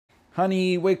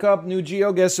Honey, wake up, new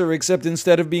GeoGuessr, except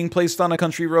instead of being placed on a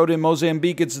country road in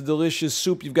Mozambique, it's a delicious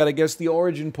soup. You've got to guess the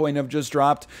origin point I've just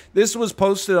dropped. This was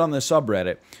posted on the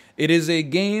subreddit. It is a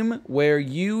game where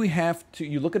you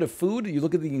look at a food, you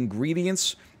look at the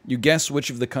ingredients, you guess which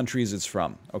of the countries it's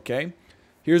from, okay?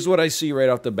 Here's what I see right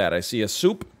off the bat. I see a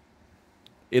soup.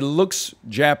 It looks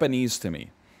Japanese to me.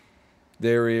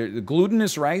 There is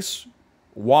glutinous rice,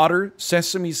 water,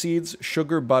 sesame seeds,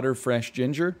 sugar, butter, fresh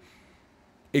ginger.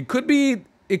 It could be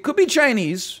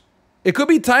Chinese. It could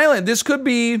be Thailand. This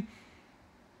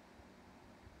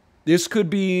could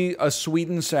be a sweet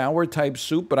and sour type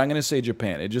soup, but I'm going to say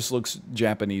Japan. It just looks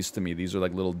Japanese to me. These are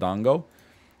like little dango.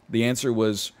 The answer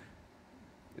was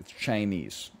it's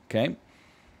Chinese, okay?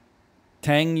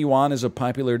 Tang yuan is a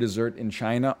popular dessert in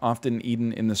China, often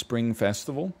eaten in the Spring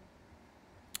Festival.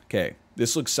 Okay,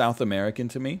 this looks South American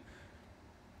to me.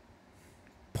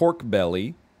 Pork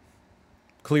belly.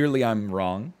 Clearly, I'm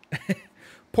wrong.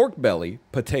 Pork belly,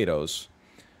 potatoes,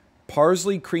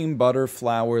 parsley, cream, butter,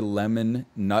 flour, lemon,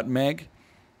 nutmeg.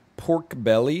 Pork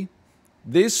belly.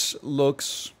 This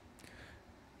looks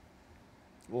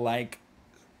like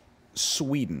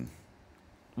Sweden.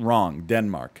 Wrong.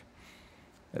 Denmark.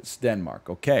 That's Denmark.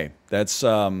 Okay. That's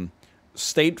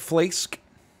state flask.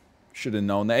 Should have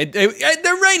known that. They're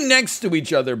right next to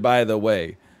each other, by the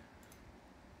way.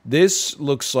 This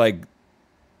looks like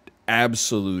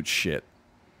absolute shit.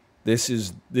 This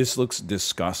looks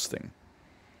disgusting.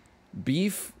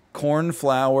 Beef, corn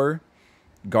flour,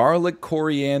 garlic,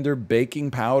 coriander,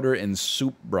 baking powder, and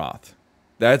soup broth.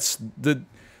 That's the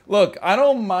look. I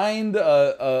don't mind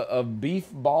a beef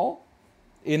ball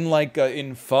in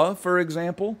in pho, for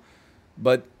example,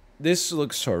 but this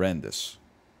looks horrendous.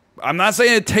 I'm not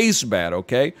saying it tastes bad,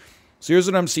 okay? So here's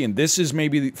what I'm seeing. This is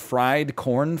maybe fried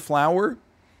corn flour.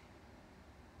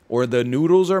 Or the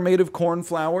noodles are made of corn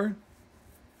flour.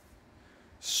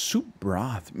 Soup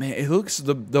broth. Man, it looks...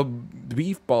 The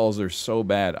beef balls are so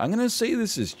bad. I'm going to say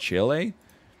this is Chile.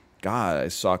 God, I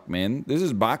suck, man. This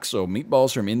is bakso,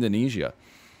 meatballs from Indonesia.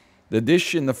 The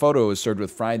dish in the photo is served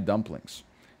with fried dumplings.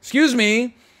 Excuse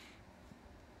me?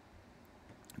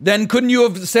 Then couldn't you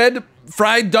have said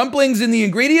fried dumplings in the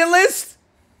ingredient list?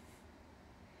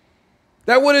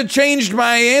 That would have changed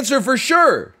my answer for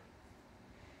sure.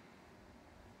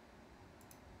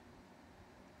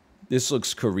 This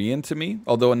looks Korean to me,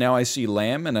 although now I see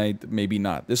lamb and maybe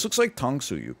not. This looks like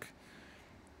tonksuyuk.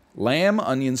 Lamb,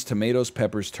 onions, tomatoes,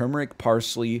 peppers, turmeric,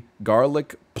 parsley,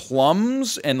 garlic,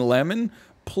 plums, and lemon.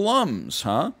 Plums,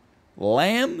 huh?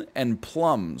 Lamb and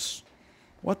plums.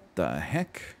 What the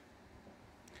heck?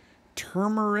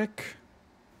 Turmeric,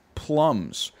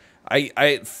 plums.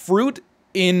 Fruit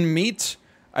in meat,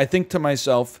 I think to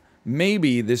myself,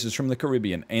 maybe this is from the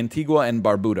Caribbean. Antigua and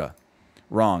Barbuda.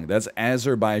 Wrong. That's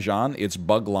Azerbaijan. It's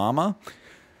baklava.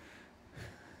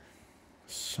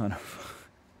 Son of...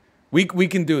 We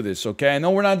can do this, okay? I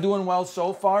know we're not doing well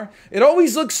so far. It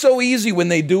always looks so easy when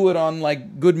they do it on,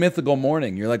 like, Good Mythical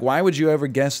Morning. You're like, why would you ever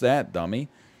guess that, dummy?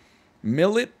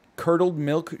 Millet, curdled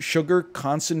milk, sugar,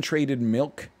 concentrated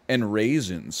milk, and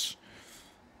raisins.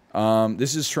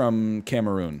 This is from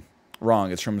Cameroon.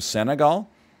 Wrong. It's from Senegal.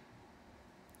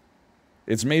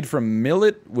 It's made from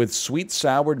millet with sweet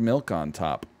soured milk on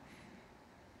top.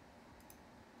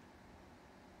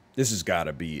 This has got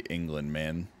to be England,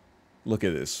 man. Look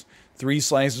at this. 3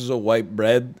 slices of white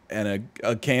bread and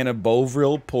a can of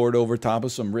Bovril poured over top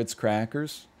of some Ritz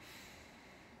crackers.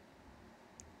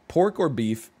 Pork or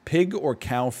beef, pig or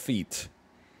cow feet.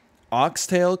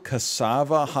 Oxtail,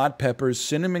 cassava, hot peppers,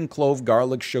 cinnamon, clove,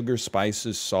 garlic, sugar,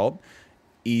 spices, salt.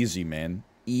 Easy, man.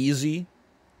 Easy.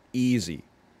 Easy.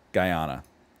 Guyana.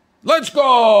 Let's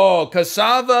go!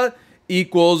 Cassava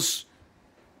equals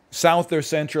South or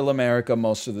Central America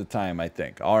most of the time, I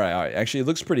think. All right, all right. Actually, it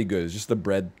looks pretty good. It's just the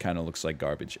bread kind of looks like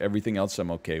garbage. Everything else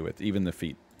I'm okay with, even the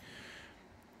feet.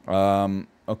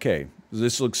 Okay.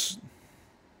 This looks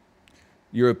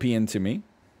European to me.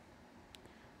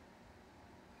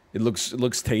 It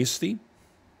looks tasty.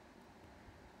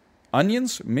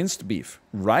 Onions, minced beef,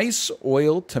 rice,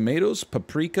 oil, tomatoes,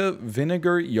 paprika,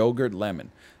 vinegar, yogurt,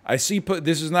 lemon. I see,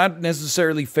 this is not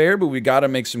necessarily fair, but we got to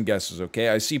make some guesses, okay?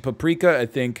 I see paprika, I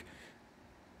think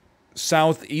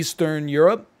Southeastern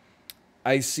Europe.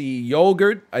 I see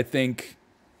yogurt, I think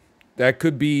that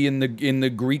could be in the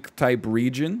Greek type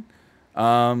region.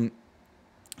 So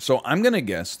I'm going to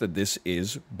guess that this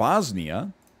is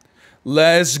Bosnia.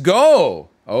 Let's go.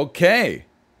 Okay.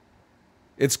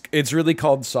 It's really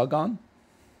called sagan.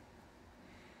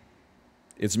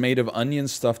 It's made of onion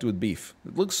stuffed with beef.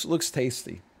 It looks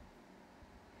tasty.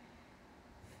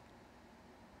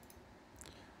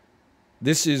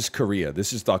 This is Korea.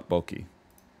 This is tteokbokki.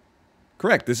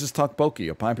 Correct. This is tteokbokki,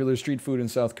 a popular street food in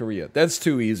South Korea. That's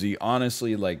too easy.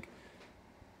 Honestly, like,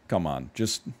 come on.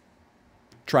 Just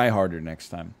try harder next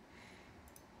time.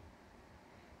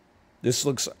 This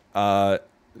looks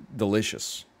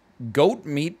delicious. Goat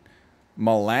meat,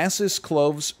 molasses,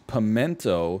 cloves,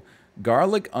 pimento,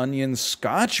 garlic, onion,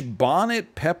 Scotch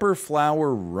bonnet, pepper,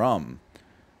 flour, rum.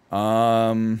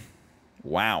 Wow.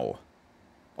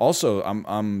 Also,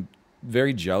 I'm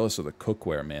very jealous of the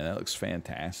cookware, man. That looks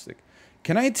fantastic.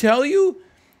 Can I tell you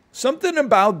something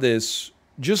about this?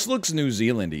 Just looks New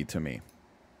Zealandy to me.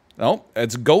 Oh,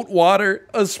 it's goat water,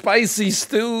 a spicy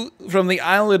stew from the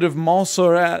island of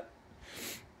Montserrat.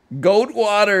 Goat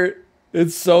water.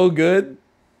 It's so good.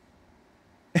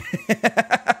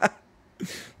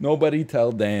 Nobody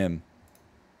tell Dan.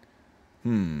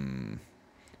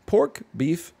 Pork,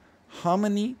 beef,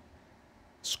 hominy,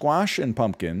 squash and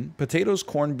pumpkin, potatoes,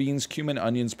 corned beans, cumin,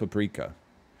 onions, paprika.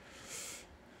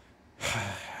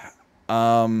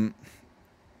 I'm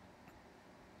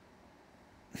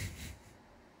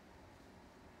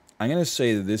going to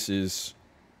say that this is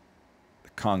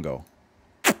Congo.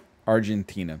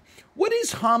 Argentina. What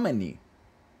is hominy?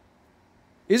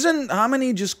 Isn't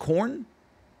hominy just corn?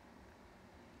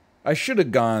 I should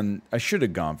have gone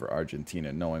for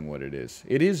Argentina knowing what it is.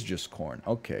 It is just corn.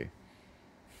 Okay.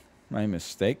 My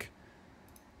mistake.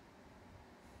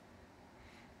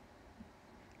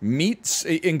 Meats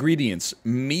ingredients: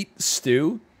 meat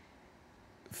stew,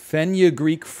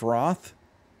 fenugreek froth,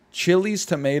 chilies,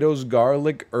 tomatoes,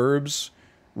 garlic, herbs,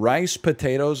 rice,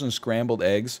 potatoes, and scrambled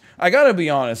eggs. I gotta be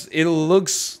honest, it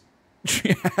looks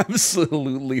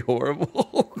absolutely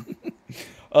horrible.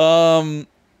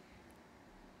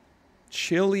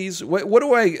 Chilies. What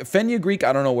do I... Fenugreek,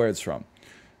 I don't know where it's from.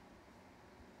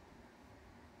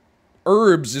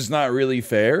 Herbs is not really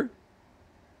fair.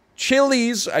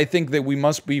 Chilies, I think that we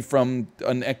must be from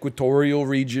an equatorial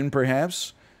region,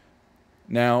 perhaps.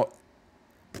 Now,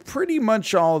 pretty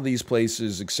much all of these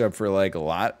places, except for like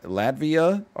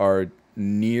Latvia, are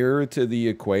near to the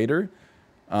equator.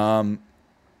 I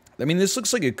mean, this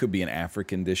looks like it could be an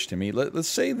African dish to me. Let's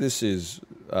say this is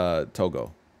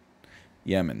Togo,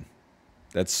 Yemen.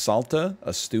 That's salta,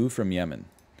 a stew from Yemen.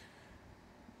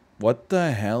 What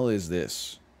the hell is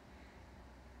this?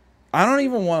 I don't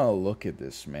even want to look at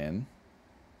this, man.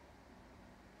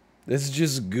 This is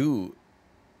just goo.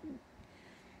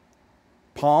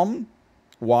 Palm,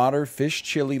 water, fish,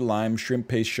 chili, lime, shrimp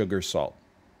paste, sugar, salt.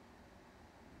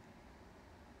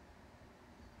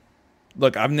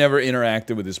 Look, I've never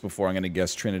interacted with this before. I'm going to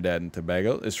guess Trinidad and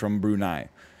Tobago. It's from Brunei.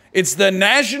 It's the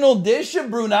national dish of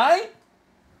Brunei?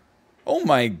 Oh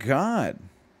my God.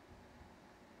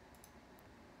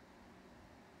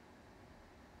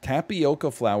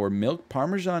 Tapioca flour, milk,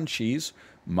 Parmesan cheese,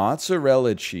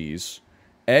 mozzarella cheese,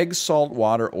 egg, salt,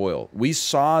 water, oil. We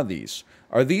saw these.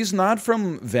 Are these not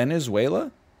from Venezuela?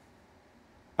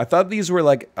 I thought these were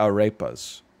like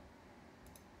arepas.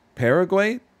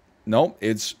 Paraguay? Nope,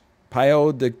 it's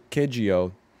Paio de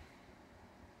Queijo.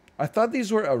 I thought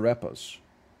these were arepas.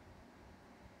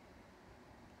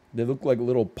 They look like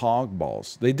little pog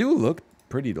balls. They do look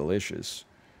pretty delicious.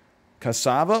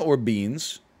 Cassava or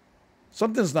beans?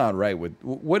 Something's not right with...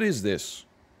 What is this?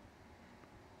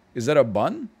 Is that a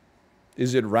bun?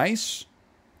 Is it rice?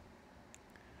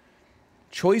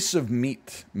 Choice of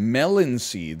meat. Melon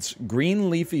seeds. Green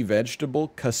leafy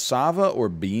vegetable. Cassava or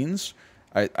beans.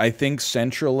 I think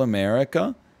Central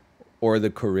America or the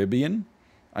Caribbean.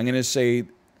 I'm going to say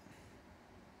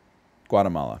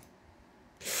Guatemala.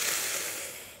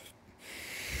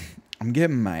 I'm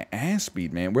getting my ass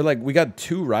beat, man. We got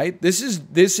two right. This is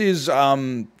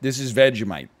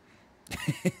Vegemite.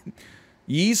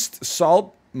 Yeast,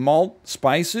 salt, malt,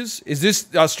 spices. Is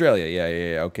this Australia?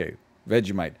 Yeah. Okay.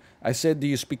 Vegemite. I said, do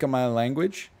you speak my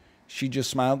language? She just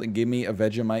smiled and gave me a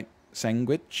Vegemite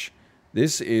sandwich.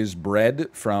 This is bread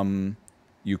from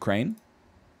Ukraine.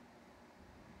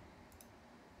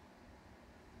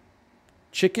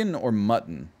 Chicken or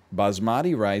mutton.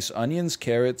 Basmati rice, onions,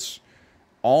 carrots,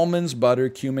 almonds, butter,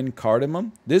 cumin,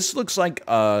 cardamom. This looks like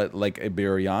a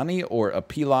biryani or a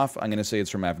pilaf. I'm going to say it's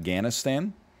from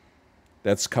Afghanistan.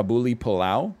 That's Kabuli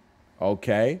pulao.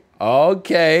 Okay.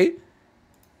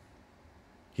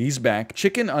 He's back.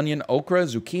 Chicken, onion, okra,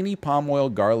 zucchini, palm oil,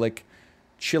 garlic,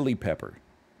 chili pepper.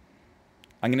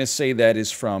 I'm going to say that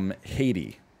is from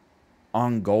Haiti.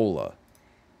 Angola.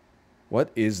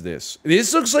 What is this?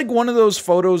 This looks like one of those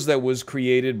photos that was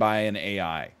created by an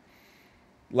AI.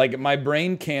 Like, my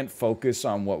brain can't focus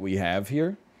on what we have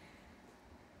here.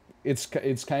 It's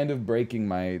kind of breaking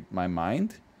my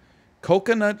mind.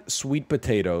 Coconut, sweet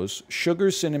potatoes,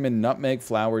 sugar, cinnamon, nutmeg,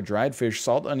 flour, dried fish,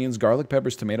 salt, onions, garlic,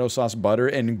 peppers, tomato sauce, butter,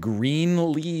 and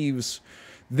green leaves.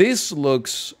 This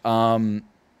looks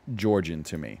Georgian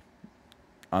to me.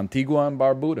 Antigua and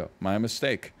Barbuda. My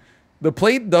mistake. The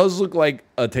plate does look like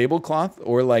a tablecloth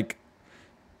or like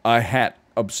a hat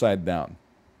upside down.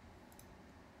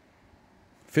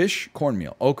 Fish,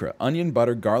 cornmeal, okra, onion,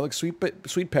 butter, garlic,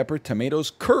 sweet pepper,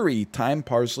 tomatoes, curry, thyme,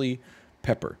 parsley,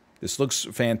 pepper. This looks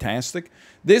fantastic.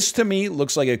 This, to me,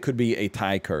 looks like it could be a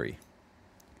Thai curry.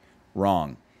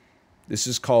 Wrong. This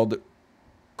is called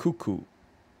cuckoo.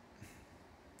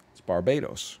 It's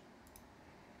Barbados.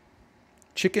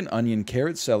 Chicken, onion,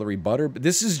 carrot, celery, butter.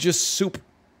 This is just soup.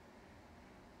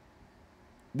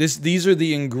 These are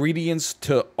the ingredients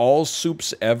to all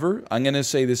soups ever. I'm going to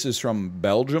say this is from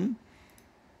Belgium.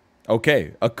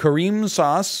 Okay, a Kareem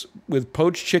sauce with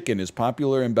poached chicken is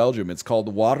popular in Belgium. It's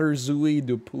called waterzooey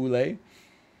de poulet.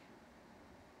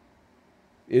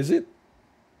 Is it?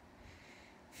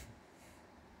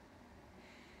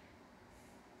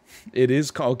 It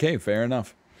is. Okay, fair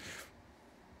enough.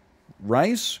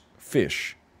 Rice,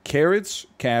 fish, carrots,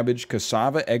 cabbage,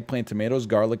 cassava, eggplant, tomatoes,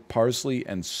 garlic, parsley,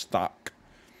 and stock.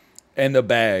 And a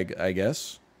bag, I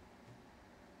guess.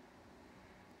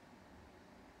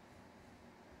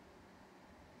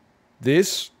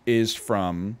 This is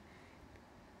from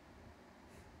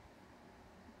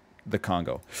the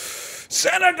Congo.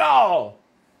 Senegal!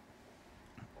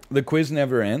 The quiz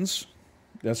never ends.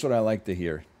 That's what I like to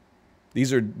hear.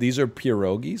 These are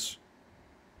pierogies.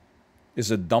 Is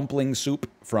a dumpling soup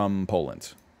from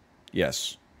Poland.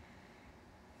 Yes.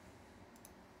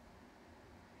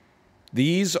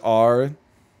 These look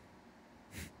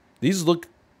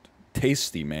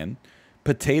tasty, man.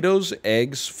 Potatoes,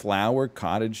 eggs, flour,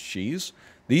 cottage cheese.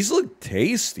 These look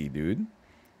tasty, dude.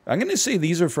 I'm going to say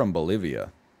these are from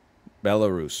Bolivia.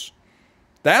 Belarus.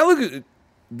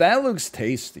 That looks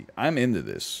tasty. I'm into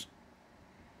this.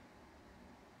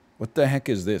 What the heck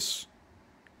is this?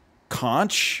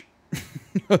 Conch?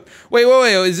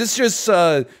 wait. Is this just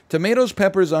tomatoes,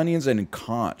 peppers, onions, and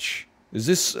conch? Is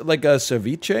this like a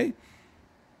ceviche?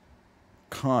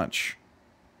 Conch.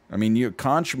 I mean,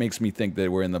 conch makes me think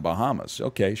that we're in the Bahamas.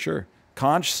 Okay, sure.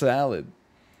 Conch salad.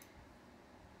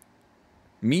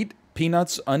 Meat,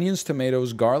 peanuts, onions,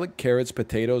 tomatoes, garlic, carrots,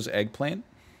 potatoes, eggplant.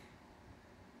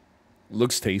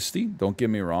 Looks tasty, don't get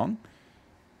me wrong.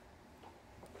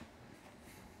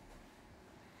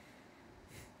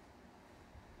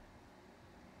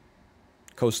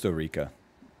 Costa Rica.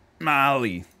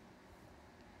 Mali.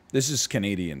 This is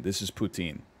Canadian. This is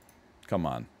poutine. Come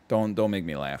on. Don't make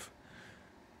me laugh.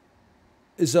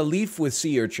 Is a leaf with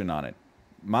sea urchin on it.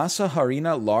 Masa,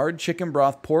 harina, lard, chicken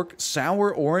broth, pork,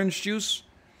 sour orange juice,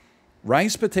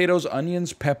 rice, potatoes,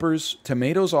 onions, peppers,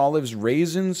 tomatoes, olives,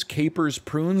 raisins, capers,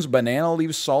 prunes, banana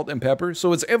leaves, salt, and pepper.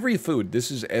 So it's every food.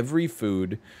 This is every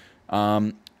food.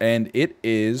 And it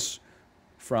is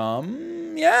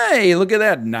from, yay, look at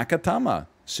that, Nakatama.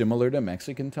 Similar to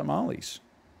Mexican tamales.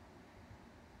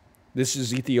 This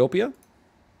is Ethiopia.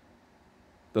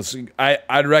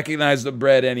 I'd recognize the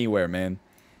bread anywhere, man.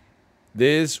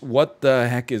 This, what the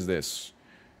heck is this?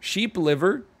 Sheep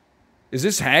liver? Is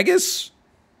this haggis?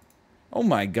 Oh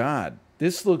my God.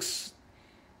 This looks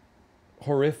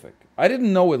horrific. I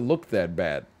didn't know it looked that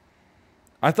bad.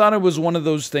 I thought it was one of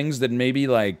those things that maybe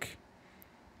like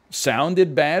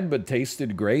sounded bad but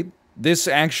tasted great. This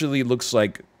actually looks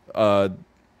like a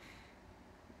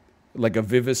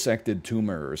vivisected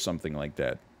tumor or something like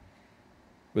that.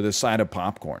 With a side of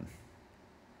popcorn.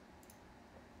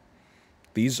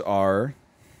 These are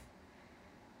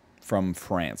from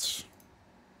France.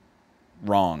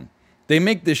 Wrong. They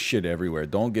make this shit everywhere.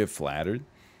 Don't get flattered.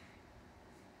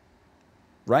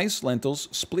 Rice, lentils,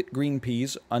 split green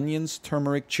peas, onions,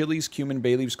 turmeric, chilies, cumin,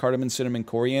 bay leaves, cardamom, cinnamon,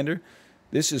 coriander.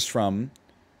 This is from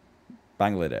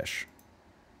Bangladesh.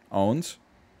 Owned.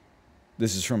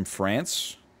 This is from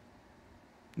France.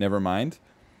 Never mind.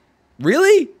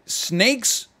 Really?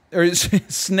 Snakes or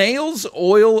snails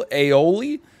oil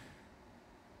aioli?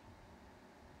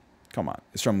 Come on.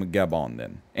 It's from Gabon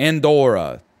then.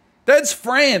 Andorra. That's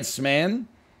France, man.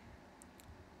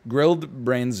 Grilled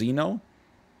branzino.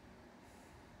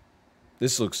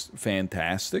 This looks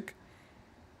fantastic.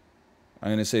 I'm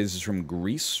going to say this is from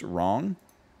Greece. Wrong.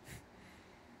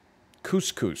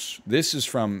 Couscous. This is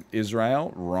from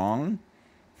Israel. Wrong.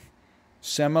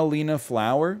 Semolina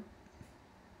flour.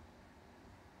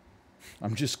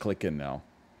 I'm just clicking now.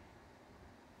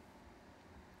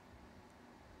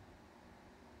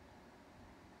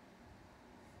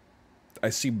 I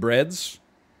see breads.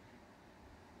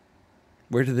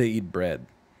 Where do they eat bread?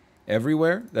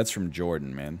 Everywhere? That's from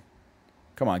Jordan, man.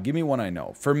 Come on, give me one I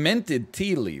know. Fermented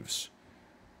tea leaves.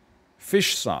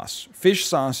 Fish sauce. Fish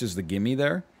sauce is the gimme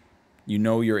there. You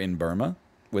know you're in Burma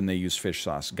when they use fish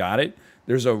sauce. Got it.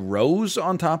 There's a rose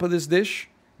on top of this dish.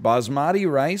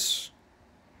 Basmati rice.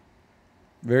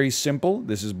 Very simple.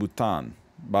 This is Bhutan.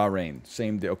 Bahrain.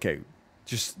 Same day. Okay.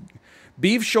 Just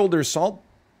beef shoulder, salt,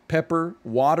 pepper,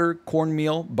 water,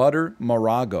 cornmeal, butter,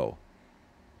 Morago.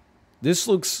 This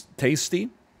looks tasty.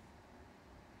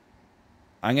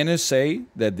 I'm going to say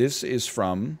that this is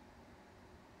from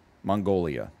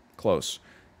Mongolia. Close.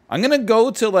 I'm going to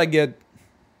go till I get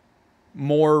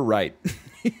more right.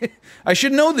 I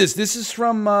should know this. This is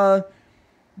from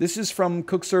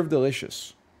Cook Serve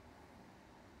Delicious.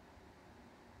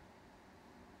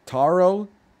 Taro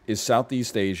is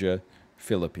Southeast Asia,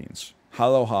 Philippines.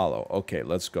 Halo halo. Okay,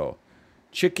 let's go.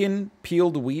 Chicken,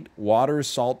 peeled wheat, water,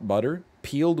 salt, butter.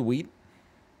 Peeled wheat.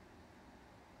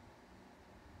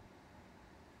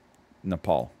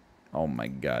 Nepal. Oh my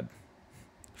God.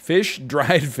 Fish,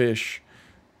 dried fish.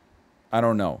 I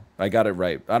don't know. I got it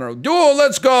right. I don't know. Oh,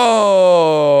 let's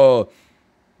go!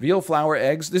 Veal flour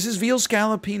eggs. This is veal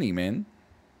scallopini, man.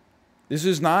 This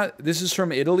is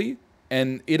from Italy,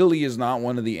 and Italy is not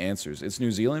one of the answers. It's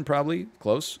New Zealand, probably.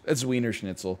 Close. It's Wiener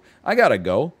Schnitzel. I gotta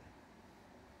go.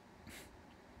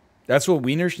 That's what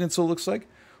Wiener Schnitzel looks like?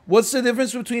 What's the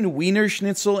difference between Wiener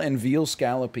Schnitzel and veal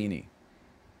scallopini?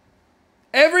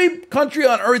 Every country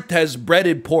on earth has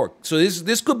breaded pork. So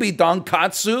this could be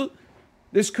tonkatsu.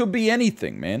 This could be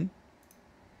anything, man.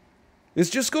 This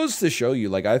just goes to show you,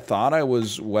 like, I thought I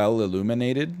was well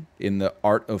illuminated in the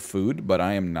art of food, but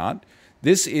I am not.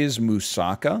 This is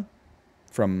moussaka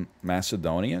from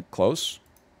Macedonia. Close.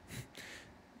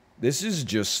 This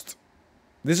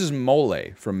is mole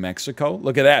from Mexico.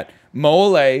 Look at that.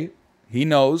 Mole. He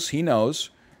knows. He knows.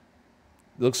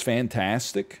 Looks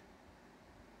fantastic.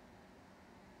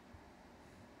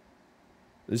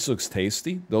 This looks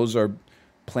tasty. Those are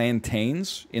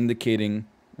plantains, indicating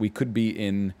we could be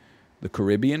in the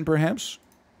Caribbean, perhaps,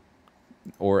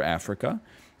 or Africa.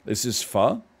 This is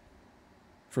pho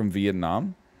from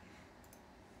Vietnam.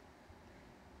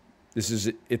 This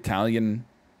is Italian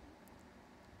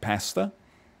pasta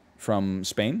from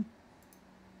Spain.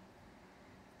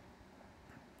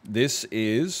 This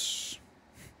is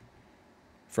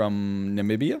from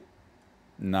Namibia.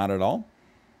 Not at all.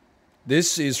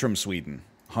 This is from Sweden.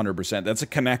 100%. That's a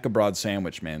Kanaka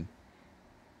sandwich, man.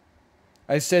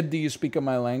 I said, do you speak of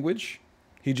my language?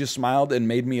 He just smiled and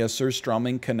made me a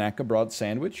surströmming Kanaka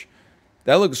sandwich.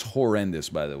 That looks horrendous,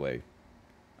 by the way.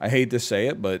 I hate to say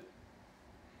it, but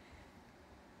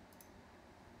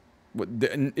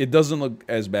it doesn't look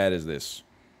as bad as this.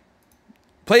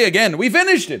 Play again. We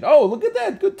finished it. Oh, look at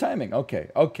that. Good timing. Okay,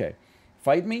 okay.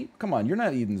 Fight me? Come on, you're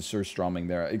not eating the surströmming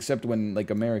there, except when, like,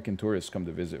 American tourists come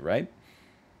to visit, right?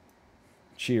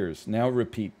 Cheers. Now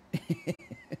repeat.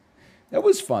 That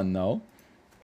was fun, though.